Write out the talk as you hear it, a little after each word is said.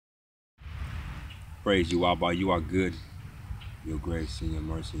Praise you, Abba. You are good. Your grace and your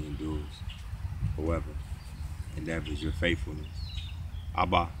mercy endures forever, and that is your faithfulness.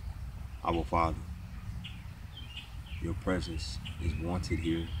 Abba, our Father, your presence is wanted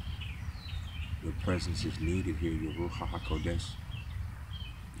here. Your presence is needed here. Your Ruach HaKodesh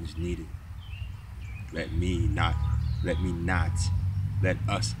is needed. Let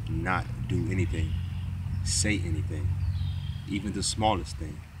us not do anything, say anything, even the smallest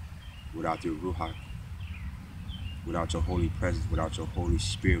thing, without your Ruach, without your holy presence, without your Holy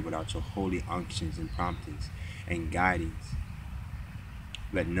Spirit, without your holy unctions and promptings and guidings.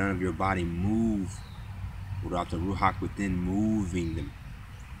 Let none of your body move without the Ruach within moving them.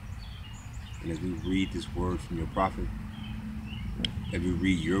 And as we read this word from your prophet, as we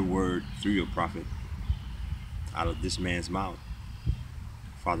read your word through your prophet, out of this man's mouth,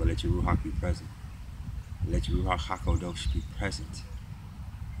 Father, let your Ruach be present. Let your Ruach HaKodesh be present.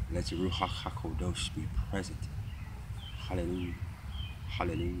 Let your Ruach HaKodesh be present. Hallelujah.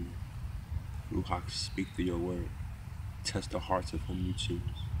 Hallelujah. Ruach, speak through your word. Touch the hearts of whom you choose.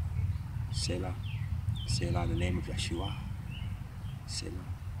 Selah. Selah, in the name of Yeshua. Selah.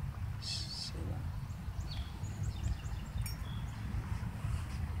 Selah.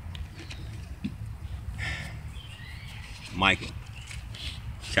 Micah,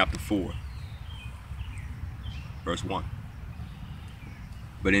 chapter 4, verse 1.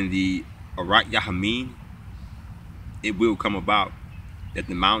 But in the Arat Yahameen, it will come about that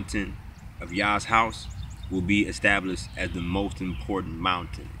the mountain of Yah's house will be established as the most important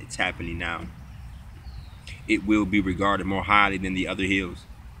mountain. It's happening now. It will be regarded more highly than the other hills,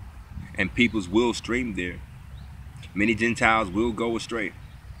 and peoples will stream there. Many Gentiles will go astray.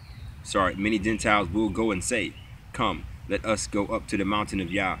 Many Gentiles will go and say, "Come, let us go up to the mountain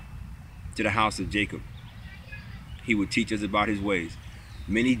of Yah, to the house of Jacob. He will teach us about his ways."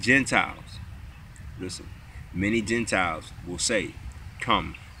 Many Gentiles, listen, many Gentiles will say,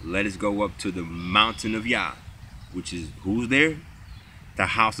 "Come, let us go up to the mountain of Yah," which is, who's there? The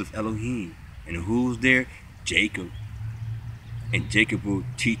house of Elohim. And who's there? Jacob. And Jacob will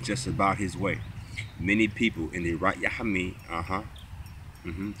teach us about his way. Many people in the Rat Yahamim,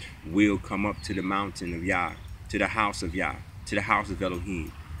 will come up to the mountain of Yah, to the house of Yah, to the house of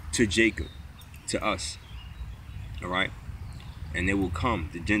Elohim, to Jacob, to us. All right? And they will come,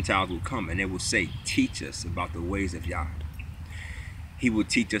 the Gentiles will come, and they will say, "Teach us about the ways of Yah." He will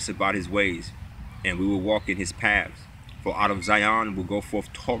teach us about his ways, and we will walk in his paths. For out of Zion will go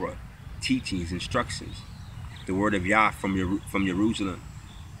forth Torah, teachings, instructions, the word of Yah from Jerusalem.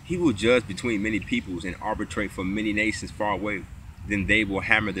 He will judge between many peoples and arbitrate for many nations far away. Then they will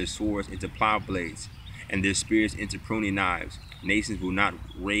hammer their swords into plow blades and their spears into pruning knives. Nations will not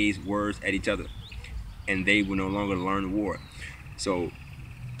raise words at each other, and they will no longer learn war. So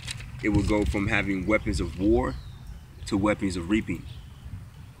it will go from having weapons of war to weapons of reaping.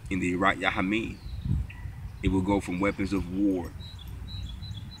 In the Rat Yahamim, it will go from weapons of war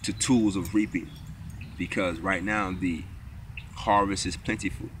to tools of reaping, because right now the harvest is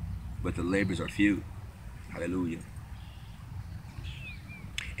plentiful, but the labors are few. Hallelujah.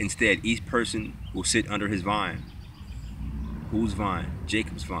 Instead, each person will sit under his vine. Whose vine?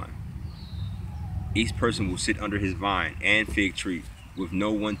 Jacob's vine. Each person will sit under his vine and fig tree, with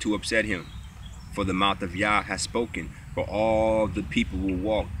no one to upset him. For the mouth of Yah has spoken, for all the people will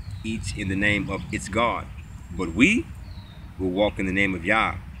walk, each in the name of its God. But we will walk in the name of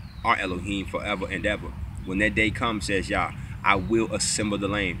Yah, our Elohim, forever and ever. When that day comes, says Yah, I will assemble the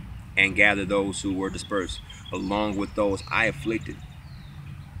lame and gather those who were dispersed, along with those I afflicted.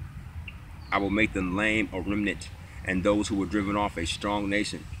 I will make the lame a remnant, and those who were driven off a strong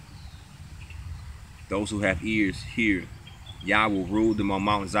nation. Those who have ears, hear. Yah will rule them on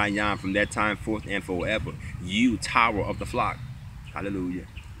Mount Zion from that time forth and forever. You tower of the flock. Hallelujah.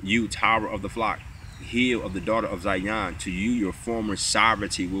 You tower of the flock. Hill of the daughter of Zion. To you your former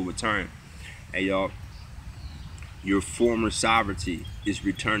sovereignty will return. Hey y'all. Your former sovereignty is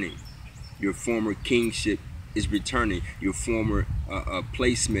returning. Your former kingship is returning. Your former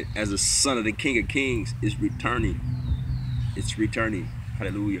placement as a son of the King of Kings is returning. It's returning.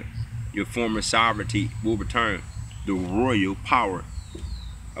 Hallelujah. Your former sovereignty will return. The royal power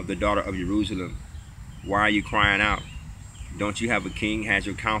of the daughter of Jerusalem. Why are you crying out? Don't you have a king? Has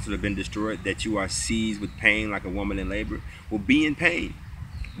your counselor been destroyed, that you are seized with pain like a woman in labor? Well, be in pain.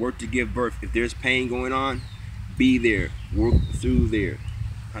 Work to give birth. If there's pain going on, be there. Work through there.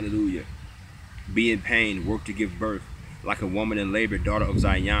 Hallelujah. Be in pain. Work to give birth like a woman in labor, daughter of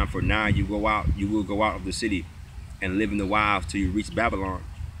Zion. For now you will go out of the city and live in the wilds till you reach Babylon.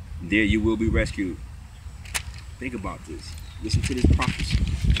 There you will be rescued. Think about this. Listen to this prophecy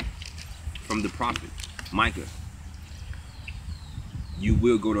from the prophet Micah. You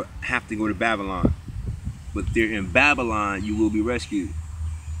will have to go to Babylon. But there in Babylon you will be rescued.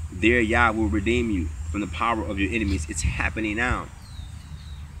 There Yah will redeem you from the power of your enemies. It's happening now.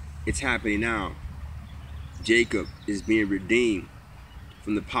 It's happening now. Jacob is being redeemed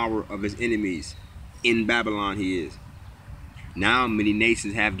from the power of his enemies. In Babylon he is. Now many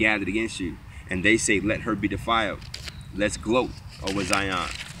nations have gathered against you, and they say, let her be defiled. Let's gloat over Zion.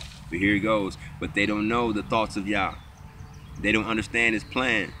 But here it goes. But they don't know the thoughts of Yah. They don't understand his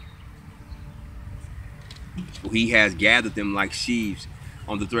plan. For he has gathered them like sheaves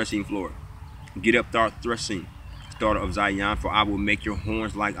on the threshing floor. Get up, start threshing, daughter of Zion, for I will make your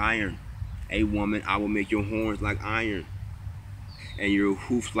horns like iron. A woman, I will make your horns like iron, and your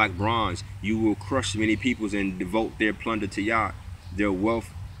hoofs like bronze. You will crush many peoples and devote their plunder to Yah, their wealth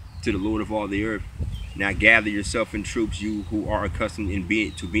to the Lord of all the earth. Now gather yourself in troops, you who are accustomed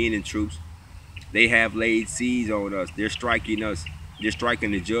to being in troops. They have laid siege on us. They're striking us. They're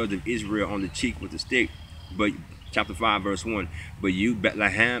striking the judge of Israel on the cheek with a stick. But chapter 5, verse 1. But you,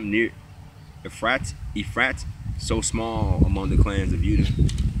 Bethlehem, near Ephrat, so small among the clans of Judah.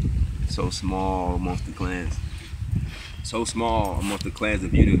 So small amongst the clans. So small amongst the clans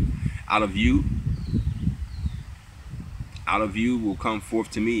of Judah. Out of you will come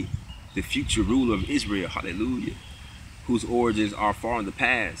forth to me the future ruler of Israel. Hallelujah. Whose origins are far in the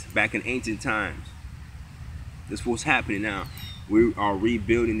past, back in ancient times. That's what's happening now. We are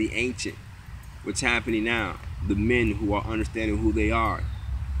rebuilding the ancient. What's happening now? The men who are understanding who they are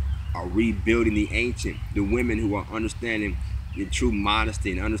rebuilding the ancient. The women who are understanding the true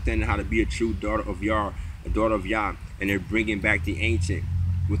modesty and understanding how to be a true daughter of Yah, a daughter of Yah, and they're bringing back the ancient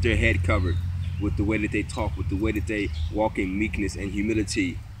with their head covered, with the way that they talk, with the way that they walk in meekness and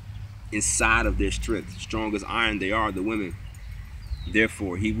humility inside of their strength. Strong as iron they are, the women.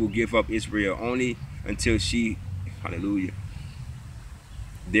 Therefore, he will give up Israel only until she, hallelujah.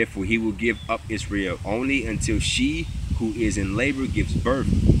 Therefore, he will give up Israel only until she who is in labor gives birth.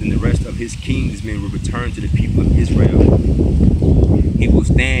 Then the rest of his kinsmen will return to the people of Israel. He will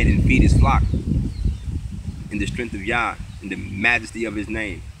stand and feed his flock in the strength of Yah, in the majesty of his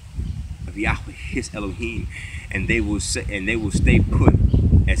name, of Yahweh, his Elohim, and they will stay put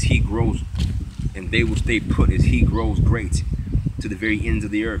as he grows, and they will stay put as he grows great to the very ends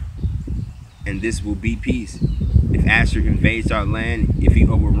of the earth. And this will be peace. If Asher invades our land, if he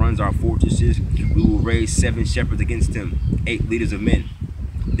overruns our fortresses, we will raise 7 shepherds against him, 8 leaders of men.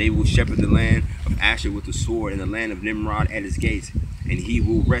 They will shepherd the land of Asher with the sword, and the land of Nimrod at its gates. And he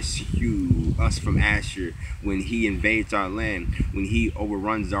will rescue us from Asher when he invades our land, when he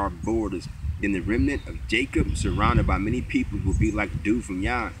overruns our borders. Then the remnant of Jacob, surrounded by many people, will be like dew from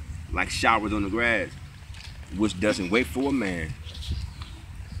Yah, like showers on the grass, which doesn't wait for a man,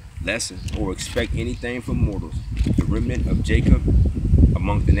 lesson, or expect anything from mortals. The remnant of Jacob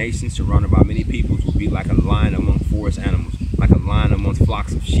among the nations, surrounded by many peoples, will be like a lion among forest animals, like a lion amongst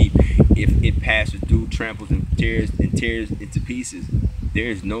flocks of sheep. If it passes through, tramples and tears into pieces, there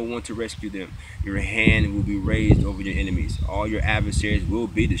is no one to rescue them. Your hand will be raised over your enemies. All your adversaries will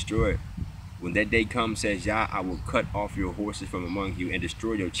be destroyed. When that day comes, says Yah, I will cut off your horses from among you and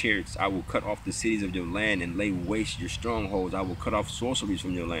destroy your chariots. I will cut off the cities of your land and lay waste your strongholds. I will cut off sorceries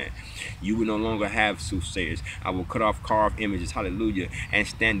from your land. You will no longer have soothsayers. I will cut off carved images, hallelujah, and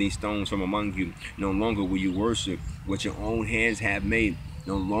standing stones from among you. No longer will you worship what your own hands have made.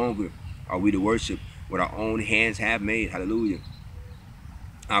 No longer are we to worship what our own hands have made, hallelujah.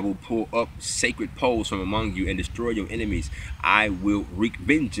 I will pull up sacred poles from among you and destroy your enemies. I will wreak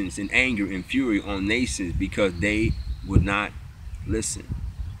vengeance and anger and fury on nations because they would not listen.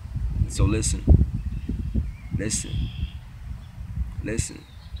 So listen, listen, listen,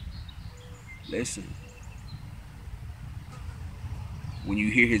 listen. When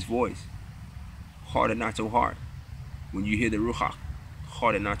you hear his voice, harden not your heart. When you hear the Ruach,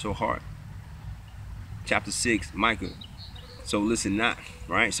 harden not your heart. Chapter 6, Micah. So listen not,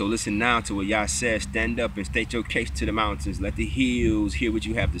 right? So listen now to what Yah says. Stand up and state your case to the mountains. Let the hills hear what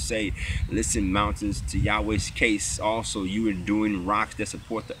you have to say. Listen, mountains, to Yahweh's case. Also, you enduring rocks that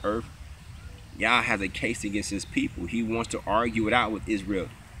support the earth. Yah has a case against his people. He wants to argue it out with Israel.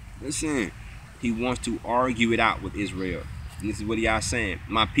 Listen, he wants to argue it out with Israel. And this is what Yah's saying.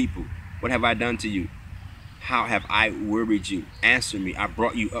 My people, what have I done to you? How have I worried you? Answer me. I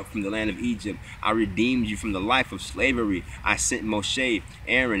brought you up from the land of Egypt. I redeemed you from the life of slavery. I sent Moshe,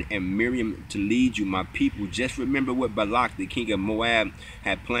 Aaron, and Miriam to lead you, my people. Just remember what Balak, the king of Moab,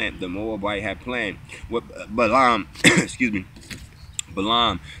 had planned. The Moabite had planned. What Balaam, excuse me,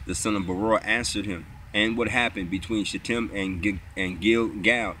 Balaam, the son of Beor, answered him. And what happened between Shittim and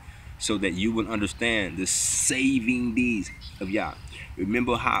Gilgal? so that you will understand the saving deeds of Yah.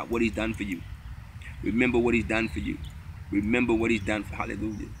 Remember what he's done for you. Remember what he's done for you. Remember what he's done for.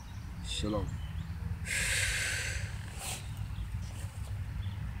 Hallelujah. Shalom.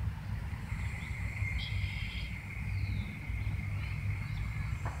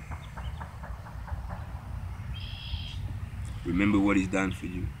 Remember what he's done for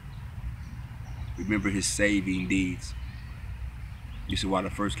you. Remember his saving deeds. This is why the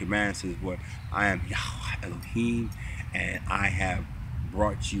first command says, what? I am Yahweh Elohim, and I have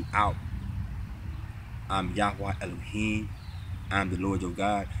brought you out. I'm Yahweh Elohim. I'm the Lord your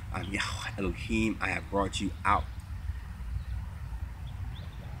God. I'm Yahweh Elohim. I have brought you out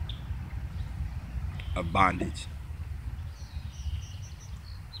of bondage.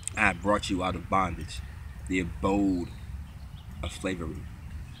 I have brought you out of bondage, the abode of slavery.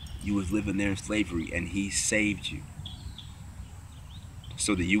 You was living there in slavery, and he saved you,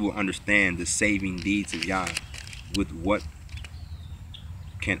 so that you will understand the saving deeds of Yah. With what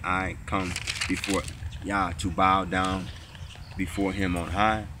can I come before Yah to bow down before him on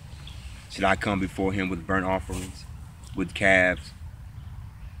high? Should I come before him with burnt offerings, with calves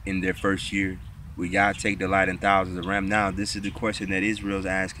in their first year? Will Yah take delight in thousands of rams? Now, this is the question that Israel's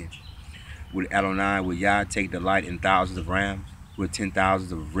asking. Would Adonai, will Yah take delight in thousands of rams, with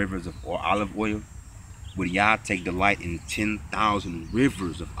 10,000 of rivers of olive oil? Would Yah take delight in 10,000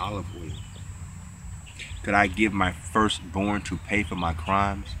 rivers of olive oil? Could I give my firstborn to pay for my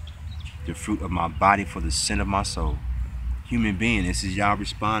crimes, the fruit of my body for the sin of my soul? Human being, this is Yah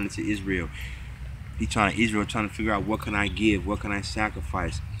responding to Israel. Israel trying to figure out, what can I give? What can I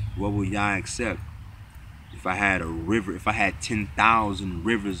sacrifice? What will Yah accept? If I had a river, if I had 10,000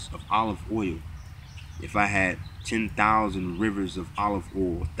 rivers of olive oil, if I had 10,000 rivers of olive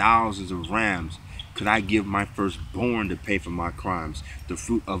oil, thousands of rams, could I give my firstborn to pay for my crimes, the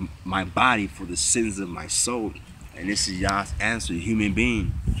fruit of my body for the sins of my soul? And this is Yah's answer. Human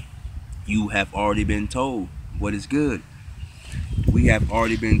being, you have already been told what is good. We have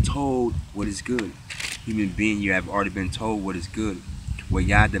already been told what is good. Human being, you have already been told what is good. What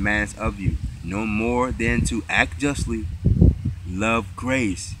Yah demands of you, no more than to act justly, love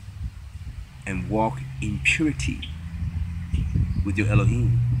grace, and walk in purity with your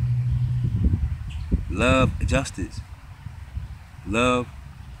Elohim. Love justice, love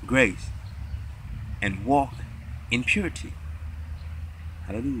grace, and walk in purity.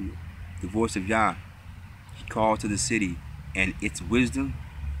 Hallelujah. The voice of Yah, he called to the city and its wisdom,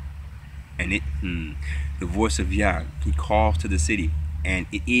 and the voice of Yah, he calls to the city, and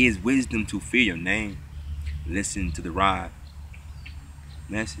it is wisdom to fear your name. Listen to the rod.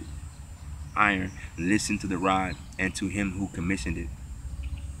 Message. Iron. Listen to the rod and to him who commissioned it.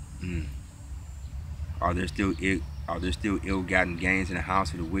 Are there still ill-gotten gains in the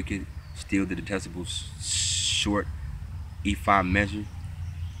house of the wicked? Still the detestable short ephah measure?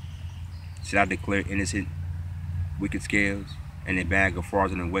 Should I declare innocent wicked scales and a bag of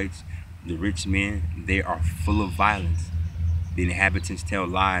fraudulent weights? The rich men, they are full of violence. The inhabitants tell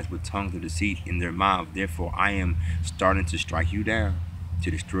lies with tongues of deceit in their mouth. Therefore, I am starting to strike you down, to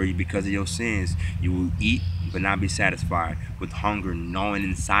destroy you because of your sins. You will eat but not be satisfied. With hunger gnawing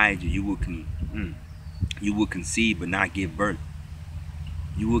inside you, you will conceive but not give birth.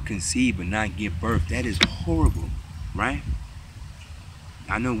 You will conceive but not give birth. That is horrible, right?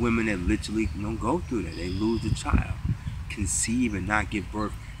 I know women that literally don't go through that. They lose the child, conceive and not give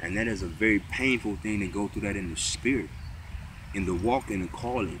birth. And that is a very painful thing to go through that in the spirit, in the walk and the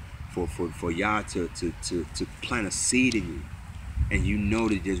calling, for Yah to plant a seed in you. And you know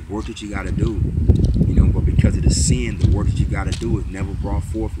that there's work that you got to do, but because of the sin, the work that you got to do is never brought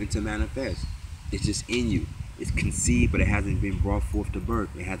forth into manifest. It's just in you. It's conceived, but it hasn't been brought forth to birth.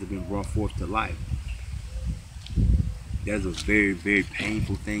 It hasn't been brought forth to life. That's a very, very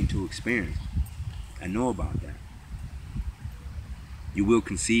painful thing to experience. I know about that. You will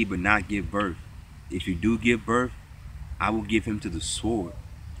conceive but not give birth. If you do give birth, I will give him to the sword.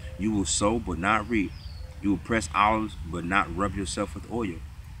 You will sow but not reap. You will press olives but not rub yourself with oil.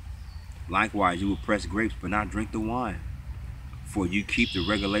 Likewise, you will press grapes but not drink the wine. For you keep the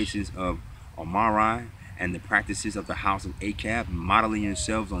regulations of Omari and the practices of the house of MICAH, modeling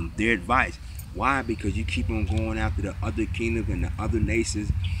yourselves on their advice. Why? Because you keep on going after the other kingdoms and the other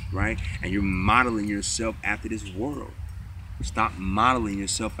nations, right? And you're modeling yourself after this world. Stop modeling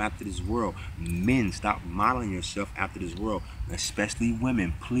yourself after this world. Men, stop modeling yourself after this world. Especially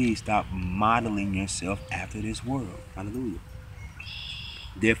women, please stop modeling yourself after this world. Hallelujah.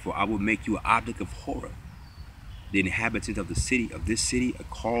 Therefore, I will make you an object of horror. The inhabitants of this city, a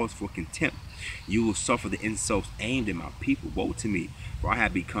cause for contempt. You will suffer the insults aimed at my people. Woe to me, for I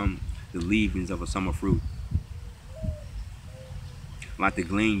have become the leavings of a summer fruit. Like the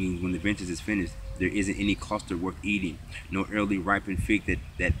gleanings when the vintage is finished, there isn't any cluster worth eating. No early ripened fig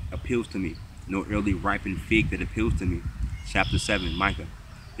that appeals to me. No early ripened fig that appeals to me. Chapter 7, Micah.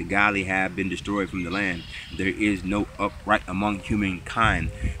 The godly have been destroyed from the land. There is no upright among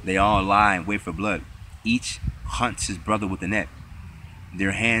humankind. They all lie and wait for blood. Each hunts his brother with a net.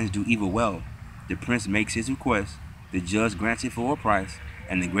 Their hands do evil well. The prince makes his request. The judge grants it for a price.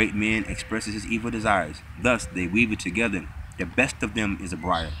 And the great man expresses his evil desires. Thus they weave it together. The best of them is a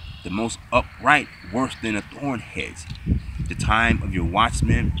briar. The most upright worse than a thorn hedge. The time of your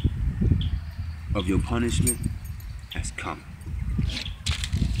watchmen, of your punishment, has come.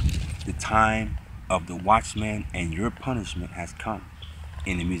 The time of the watchman and your punishment has come,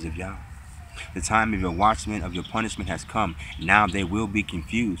 enemies of Yah. The time of your watchman, of your punishment has come. Now they will be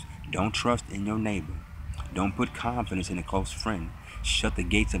confused. Don't trust in your neighbor. Don't put confidence in a close friend. Shut the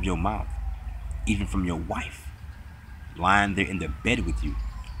gates of your mouth, even from your wife, lying there in the bed with you.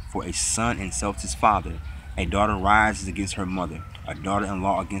 For a son insults his father. A daughter rises against her mother. A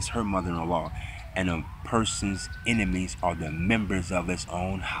daughter-in-law against her mother-in-law. And a person's enemies are the members of his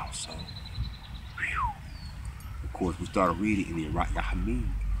own household. Whew. Of course, we started reading in the Iraq Yahameen.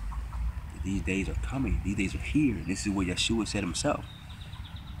 These days are coming. These days are here. This is what Yeshua said himself.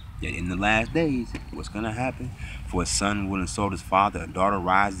 Yet in the last days, what's going to happen? For a son will insult his father. A daughter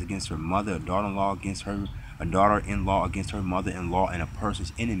rises against her mother. A daughter-in-law against her. A daughter-in-law against her mother-in-law. And a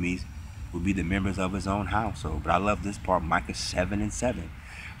person's enemies will be the members of his own household. But I love this part, Micah 7:7.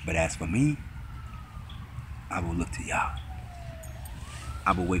 But as for me, I will look to Yah.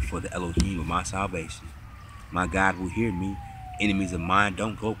 I will wait for the Elohim of my salvation. My God will hear me. Enemies of mine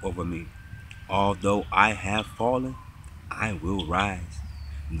don't gloat over me. Although I have fallen, I will rise.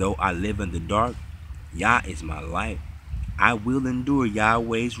 Though I live in the dark, Yah is my light. I will endure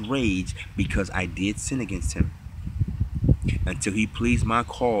Yahweh's rage because I did sin against him. Until he pleads my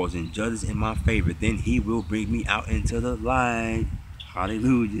cause and judges in my favor, then he will bring me out into the light.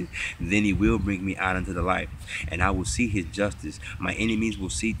 Hallelujah. Then he will bring me out into the light, and I will see his justice. My enemies will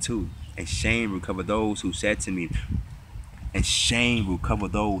see too, and shame will cover those who said to me,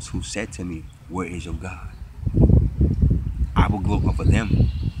 where is your God? I will gloat over them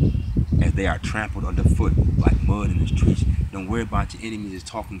as they are trampled underfoot like mud in the streets. Don't worry about your enemies is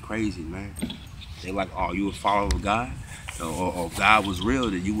talking crazy, man. They like, oh, you a follower of God? Or if God was real,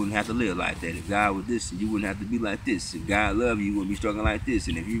 then you wouldn't have to live like that. If God was this, you wouldn't have to be like this. If God loved you, you wouldn't be struggling like this.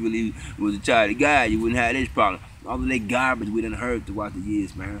 And if you really was a child of God, you wouldn't have this problem. All of that garbage we done heard throughout the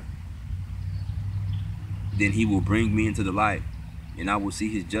years, man. Then he will bring me into the light, and I will see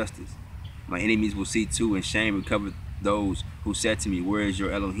his justice. My enemies will see too, and shame will cover those who said to me, where is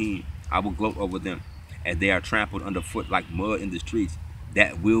your Elohim? I will gloat over them as they are trampled underfoot like mud in the streets.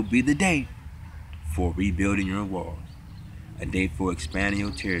 That will be the day for rebuilding your walls. A day for expanding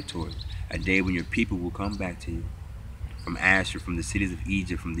your territory. A day when your people will come back to you. From Asher, from the cities of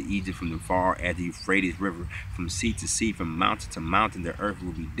Egypt, from the far at the Euphrates River, from sea to sea, from mountain to mountain, the earth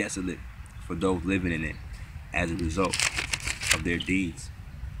will be desolate for those living in it as a result of their deeds.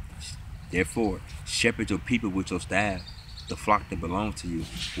 Therefore, shepherd your people with your staff, the flock that belongs to you.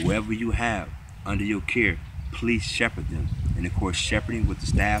 Whoever you have under your care, please shepherd them. And of course, shepherding with the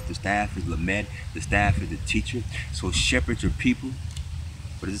staff is Lamed, the staff is the teacher. So shepherd your people.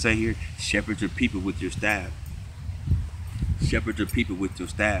 What does it say here? Shepherd your people with your staff. Shepherd your people with your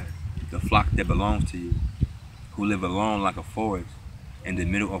staff, the flock that belongs to you, who live alone like a forest in the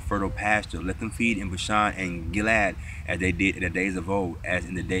middle of fertile pasture. Let them feed in Bashan and Gilead as they did in the days of old, as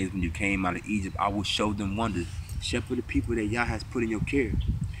in the days when you came out of Egypt. I will show them wonders. Shepherd the people that Yah has put in your care.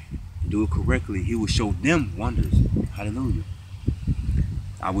 Do it correctly. He will show them wonders. Hallelujah.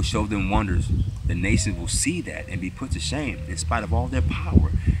 I will show them wonders. The nations will see that and be put to shame. In spite of all their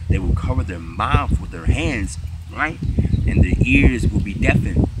power, they will cover their mouth with their hands, right? And their ears will be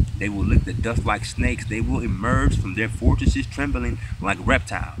deafened. They will lick the dust like snakes. They will emerge from their fortresses trembling like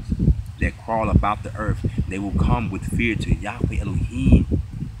reptiles that crawl about the earth. They will come with fear to Yahweh Elohim,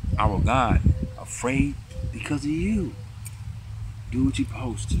 our God, afraid because of you. Do what you're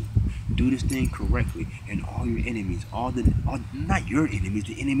supposed to. Do this thing correctly, and all your enemies, not your enemies,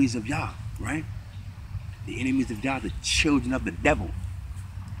 the enemies of Yah, right? The enemies of Yah, the children of the devil,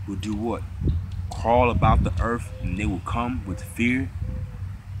 will do what? Crawl about the earth, and they will come with fear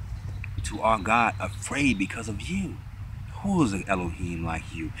to our God, afraid because of you. Who is an Elohim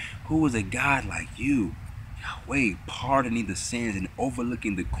like you? Who is a God like you? Yahweh, pardoning the sins and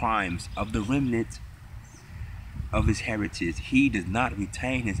overlooking the crimes of the remnant. of his heritage. He does not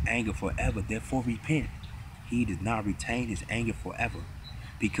retain his anger forever. Therefore repent. He does not retain his anger forever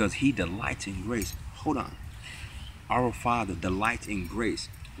because he delights in grace. Hold on. Our Father delights in grace.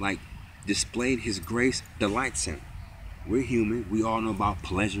 Like displayed his grace delights him. We're human. We all know about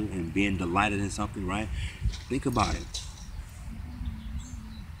pleasure and being delighted in something, right? Think about it.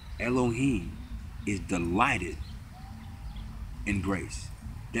 Elohim is delighted in grace.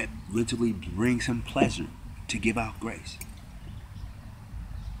 That literally brings him pleasure to give out grace.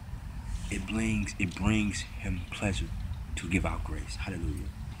 It brings him pleasure to give out grace. Hallelujah.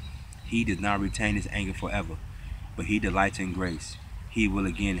 He does not retain his anger forever, but he delights in grace. He will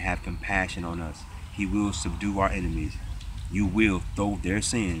again have compassion on us. He will subdue our enemies. You will throw their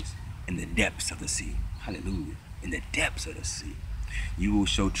sins in the depths of the sea. Hallelujah. In the depths of the sea. You will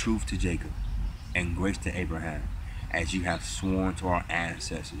show truth to Jacob and grace to Abraham, as you have sworn to our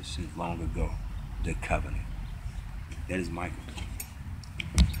ancestors since long ago, the covenant. That is MICAH.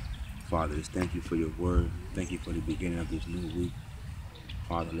 Father, just thank you for your word. Thank you for the beginning of this new week.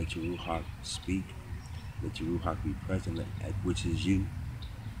 Father, let your Ruach speak. Let your Ruach be present, which is you,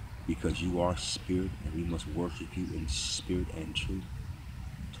 because you are spirit, and we must worship you in spirit and truth.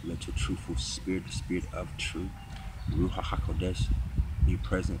 So let your truthful spirit, the spirit of truth, Ruach HaKodesh, be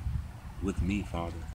present with me, Father.